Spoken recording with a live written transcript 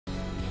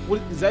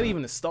What is that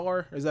even a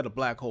star? Or is that a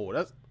black hole?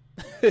 That's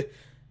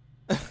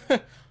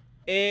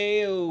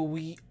Hey,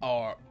 we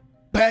are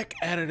back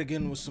at it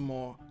again with some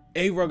more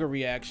A.Rugga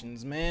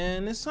reactions,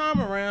 man. This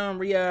time around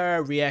we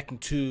are reacting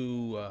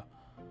to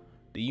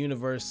the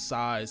universe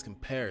size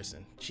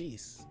comparison.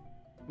 Jeez.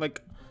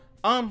 Like,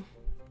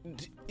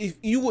 if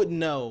you would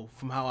know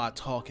from how I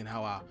talk and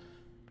how I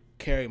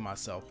carry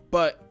myself,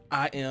 but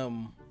I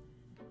am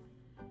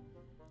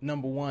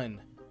 #1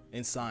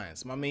 in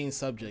science. My main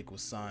subject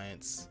was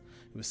science.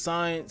 It was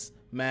science,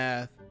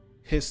 math,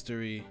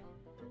 history,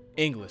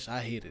 English.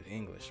 I hated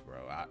English,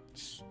 bro.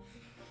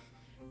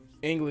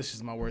 English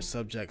is my worst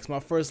subject. It's my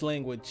first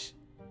language.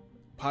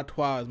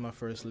 Patois is my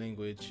first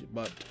language,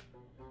 but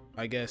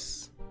I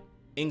guess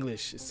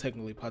English is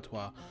technically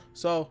patois.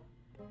 So,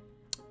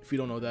 if you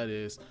don't know what that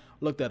is,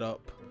 look that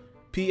up.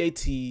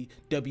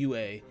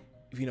 P-A-T-W-A,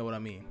 if you know what I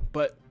mean.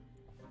 But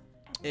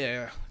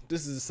yeah,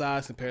 this is a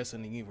size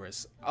comparison in the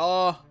universe.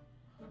 I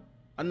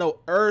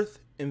know Earth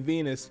and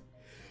Venus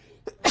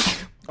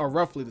are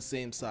roughly the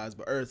same size,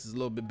 but Earth is a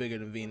little bit bigger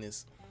than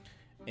Venus.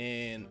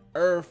 And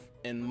Earth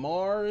and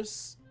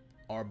Mars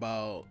are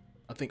about,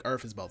 I think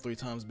Earth is about 3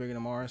 times bigger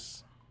than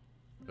Mars.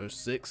 Or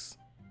 6.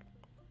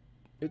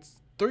 It's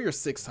 3 or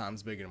 6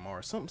 times bigger than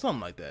Mars. Something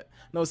like that.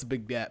 I know it's a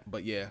big gap,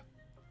 but yeah.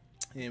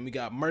 And we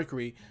got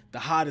Mercury, the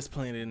hottest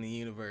planet in the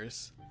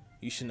universe.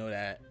 You should know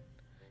that.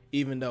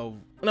 Even though,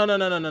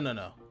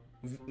 no.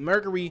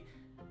 Mercury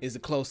is the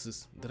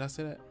closest. Did I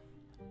say that?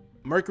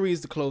 Mercury is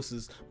the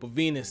closest, but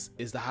Venus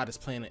is the hottest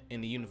planet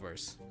in the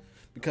universe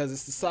because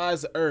it's the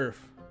size of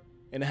Earth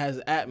and it has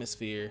an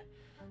atmosphere.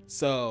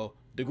 So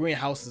the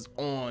greenhouses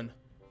on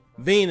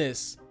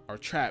Venus are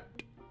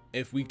trapped.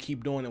 If we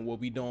keep doing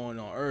what we doing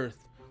on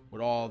Earth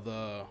with all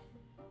the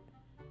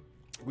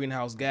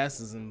greenhouse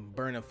gases and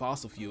burning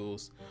fossil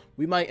fuels,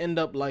 we might end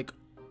up like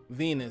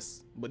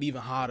Venus, but even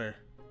hotter,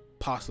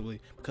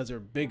 possibly, because they're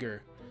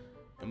bigger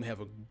and we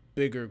have a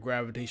bigger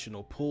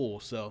gravitational pull.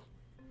 So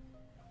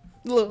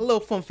little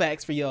fun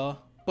facts for y'all.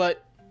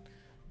 But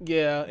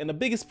yeah, and the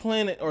biggest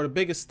planet or the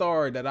biggest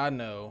star that I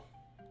know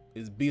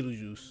is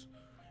Betelgeuse,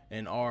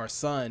 and our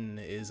sun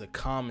is a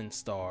common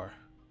star,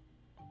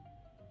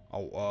 a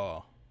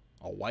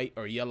white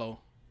or yellow,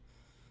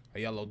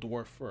 a yellow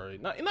dwarf, or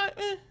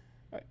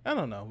I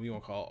don't know what you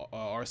want to call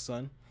our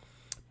sun.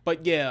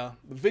 But yeah,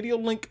 the video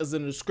link is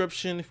in the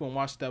description if you want to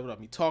watch that without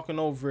me talking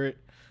over it.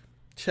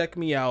 Check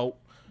me out.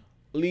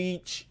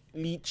 Leech.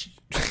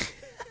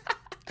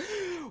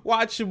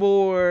 Watch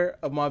more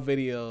of my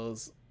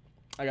videos.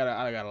 I got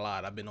a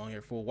lot. I've been on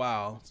here for a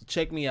while, so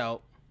check me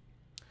out.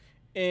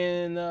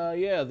 And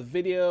yeah, the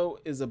video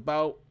is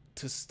about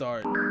to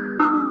start.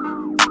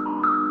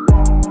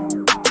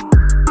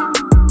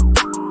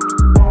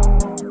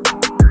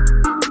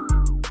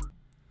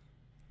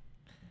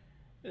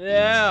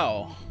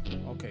 Now,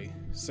 okay,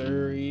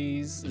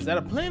 Ceres. Is that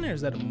a planet or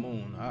is that a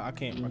moon? I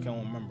can't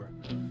remember.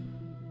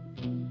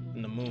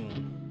 And the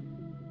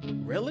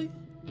moon. Really?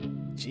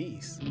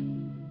 Jeez.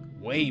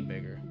 Way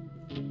bigger.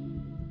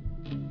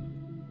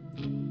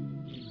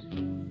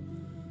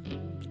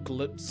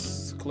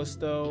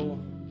 Callisto,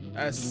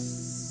 as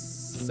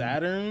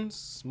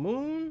Saturn's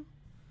moon,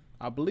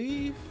 I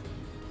believe.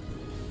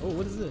 Oh,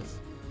 what is this?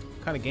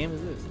 What kind of game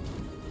is this?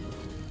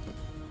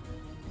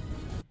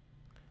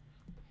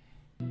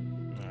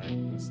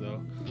 Alright,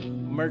 so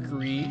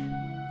Mercury.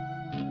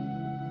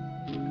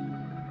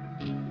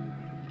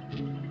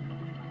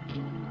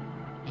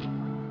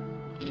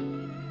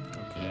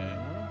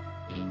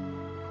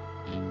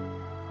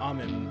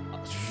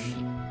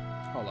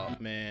 Hold up,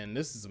 man.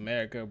 This is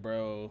America,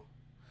 bro.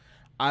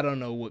 I don't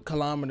know what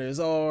kilometers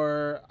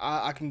are.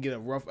 I can get a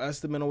rough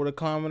estimate of what a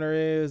kilometer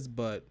is,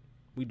 but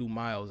we do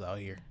miles out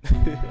here.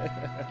 Okay,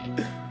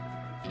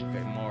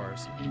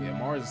 Mars. Yeah,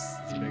 Mars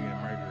is bigger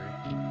than Mercury.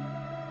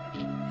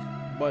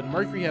 But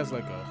Mercury has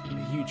like a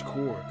huge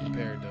core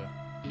compared to...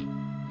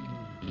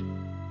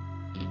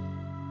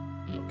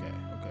 Okay,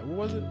 what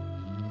was it?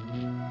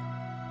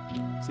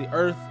 See,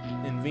 Earth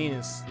and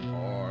Venus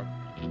are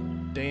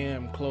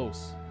damn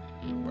close.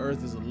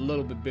 Earth is a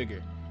little bit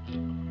bigger.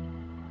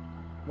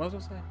 What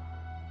was I saying?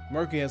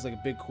 Mercury has like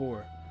a big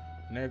core,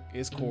 and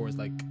its core is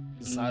like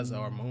the size of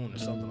our moon or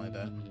something like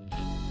that.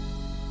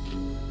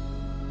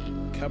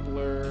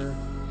 Kepler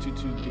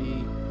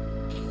 22b.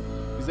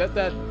 Is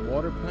that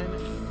water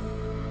planet?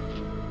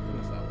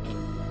 What is that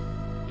water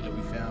planet that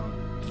we found?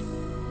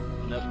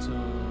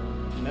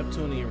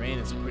 Neptune and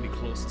Uranus are pretty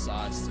close in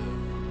size too.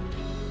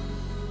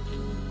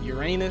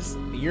 Uranus.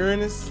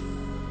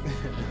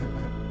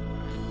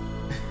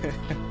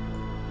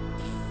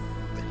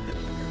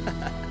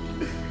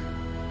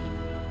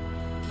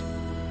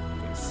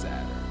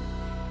 Saturn.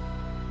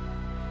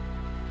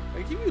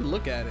 Like, if you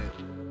look at it,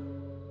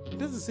 it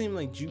doesn't seem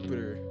like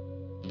Jupiter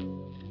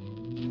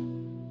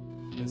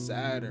and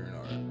Saturn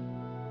are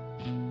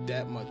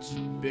that much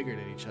bigger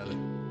than each other.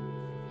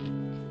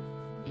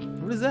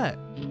 What is that?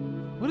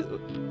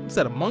 Is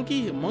that a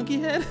monkey? A monkey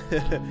head?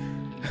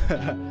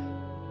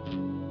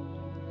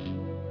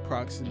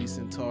 Proxima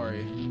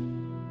Centauri.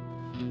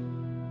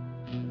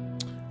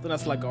 think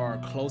that's like our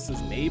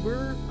closest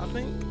neighbor, I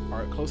think.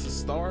 Our closest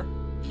star.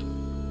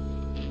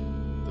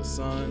 The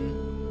sun.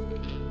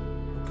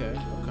 Okay,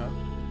 okay.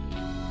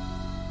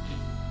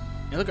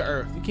 And look at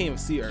Earth. You can't even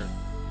see Earth.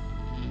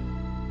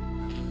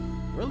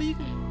 Really? You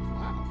can?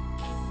 Wow.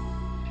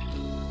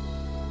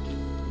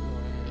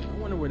 I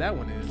wonder where that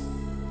one is.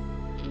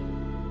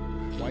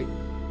 White.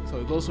 So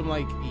it goes from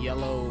like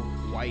yellow,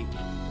 white,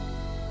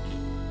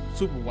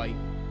 super white.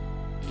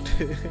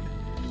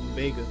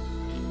 Vega.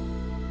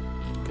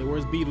 Okay,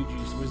 where's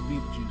Beetlejuice? Where's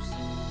Beetlejuice?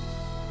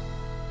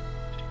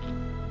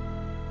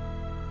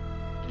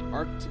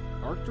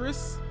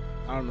 Arcturus?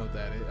 I don't know what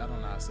that is. I don't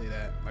know how to say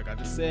that. Like I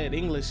just said,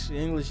 English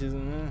is.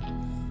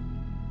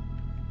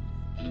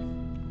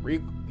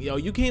 Yo,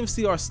 you can't even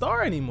see our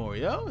star anymore,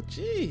 yo.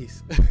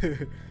 Jeez.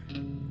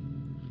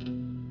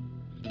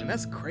 And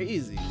that's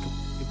crazy.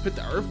 You put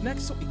the Earth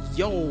next to it.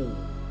 Yo.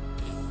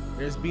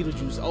 There's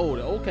Beetlejuice. Oh,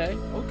 okay.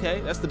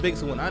 Okay. That's the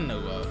biggest one I know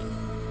of.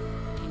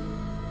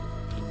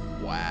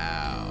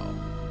 Wow.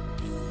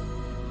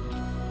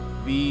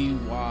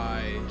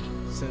 VY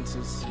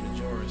Census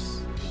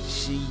Majoris.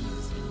 Jeez.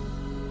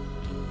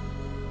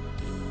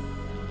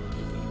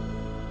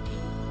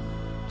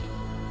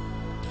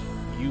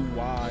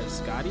 UY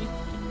Scotty?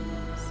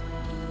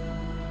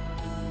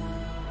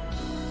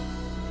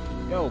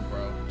 Yo,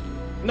 bro.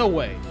 No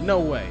way. No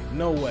way.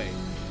 No way.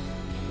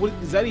 What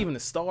is that, even a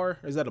star?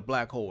 Or is that a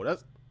black hole?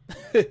 That's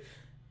the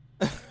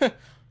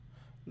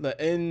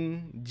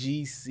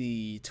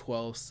NGC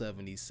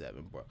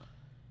 1277, bro.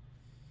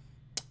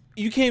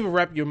 You can't even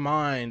wrap your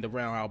mind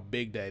around how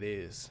big that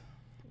is.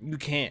 You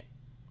can't.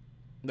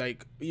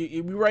 Like,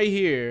 you right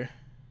here.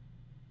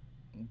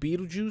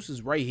 Beetlejuice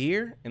is right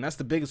here, and that's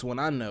the biggest one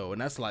I know,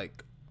 and that's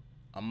like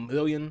a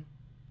million.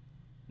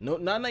 No,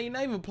 not you're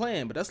not even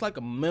playing, but that's like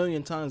a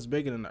million times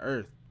bigger than the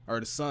Earth or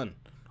the sun,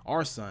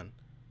 our sun,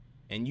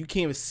 and you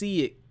can't even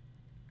see it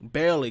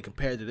barely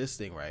compared to this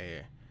thing right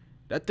here.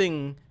 That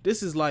thing,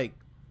 this is like,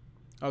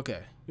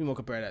 okay, we won't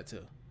compare that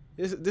to.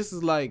 This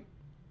is like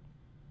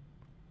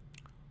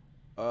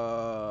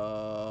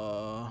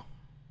a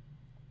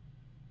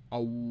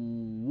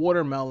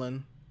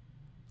watermelon.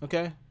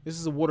 Okay, this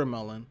is a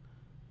watermelon.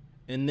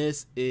 And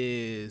this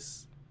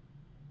is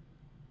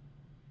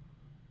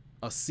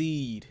a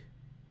seed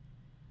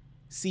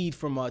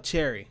from a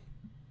cherry.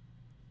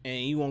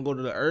 And you want to go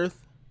to the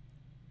Earth?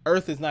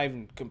 Earth is not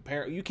even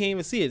compared. You can't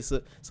even see it.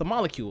 It's a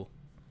molecule.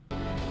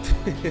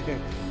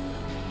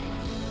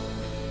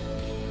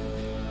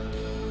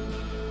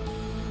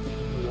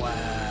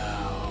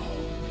 Wow.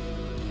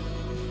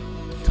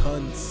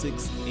 Ton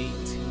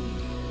 618.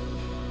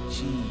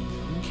 Gee,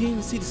 you can't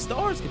even see the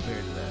stars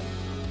compared to that.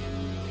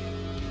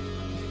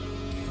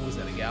 Was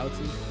that a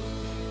galaxy?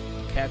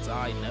 Cat's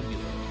Eye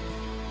Nebula.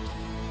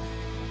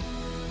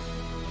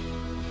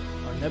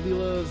 Are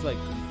nebulas like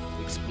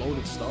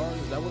exploded stars?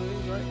 Is that what it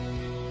is, right?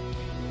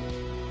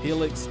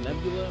 Helix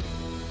Nebula?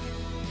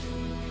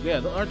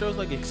 Yeah, aren't those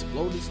like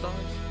exploded stars?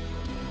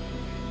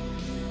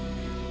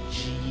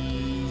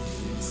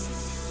 Jesus.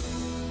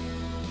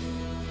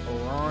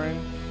 Orion.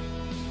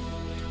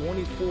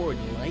 24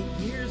 light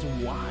years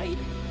wide?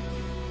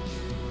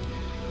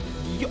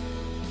 Yo.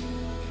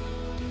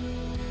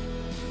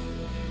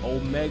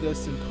 Omega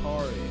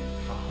Centauri,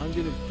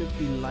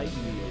 150 light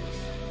years.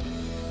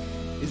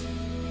 Is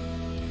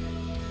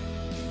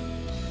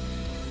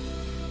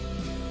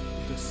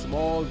the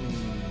small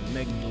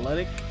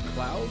magnetic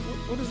cloud?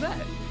 What is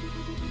that?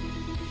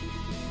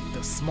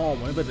 The small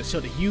one, but to show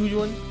the huge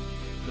one,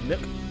 the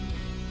milk.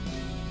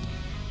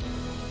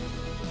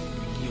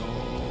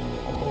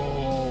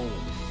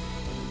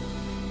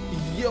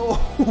 Yo,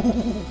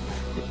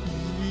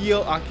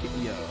 yo, I can't,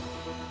 yo.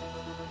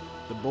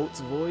 The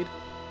boat's void.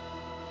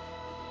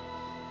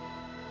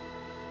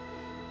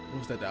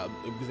 What's that? The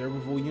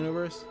observable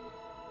universe?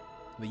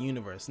 The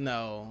universe.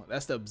 No,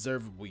 that's the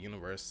observable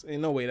universe.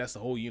 Ain't no way that's the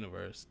whole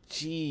universe.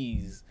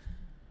 Jeez.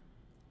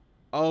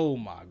 Oh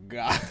my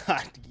god.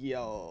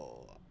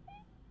 Yo.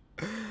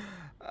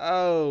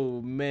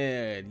 Oh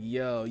man.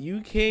 Yo.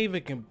 You can't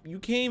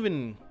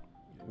even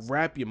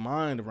wrap your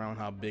mind around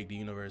how big the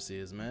universe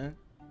is, man.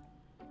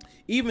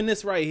 Even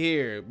this right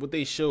here, what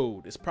they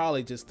showed, is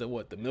probably just the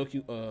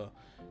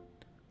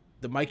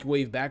the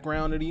microwave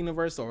background of the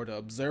universe, or the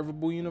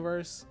observable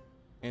universe.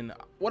 And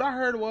what I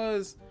heard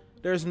was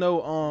there's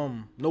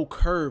no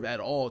curve at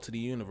all to the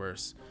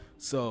universe.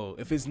 So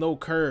if it's no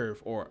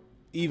curve, or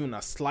even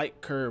a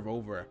slight curve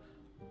over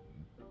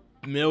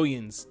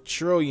millions,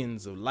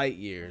 trillions of light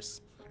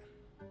years,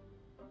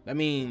 that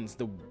means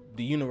the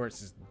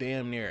universe is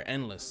damn near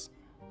endless.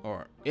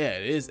 Or yeah,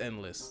 it is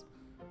endless.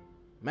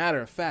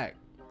 Matter of fact,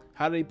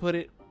 how do they put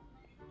it?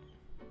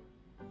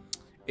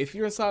 If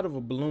you're inside of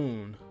a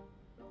balloon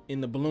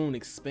and the balloon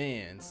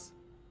expands,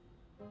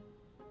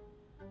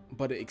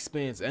 but it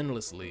expands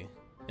endlessly,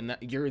 and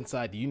that you're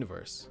inside the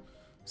universe,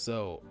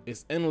 so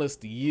it's endless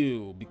to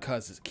you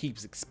because it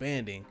keeps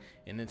expanding,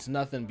 and it's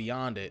nothing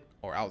beyond it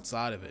or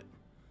outside of it.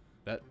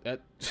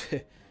 That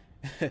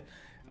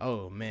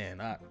oh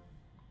man,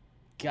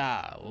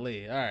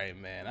 Golly. All right,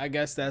 man. I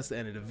guess that's the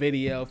end of the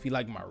video. If you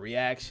like my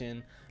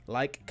reaction,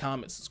 like,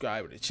 comment,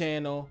 subscribe to the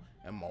channel,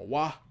 and my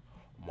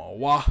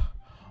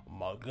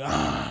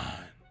God.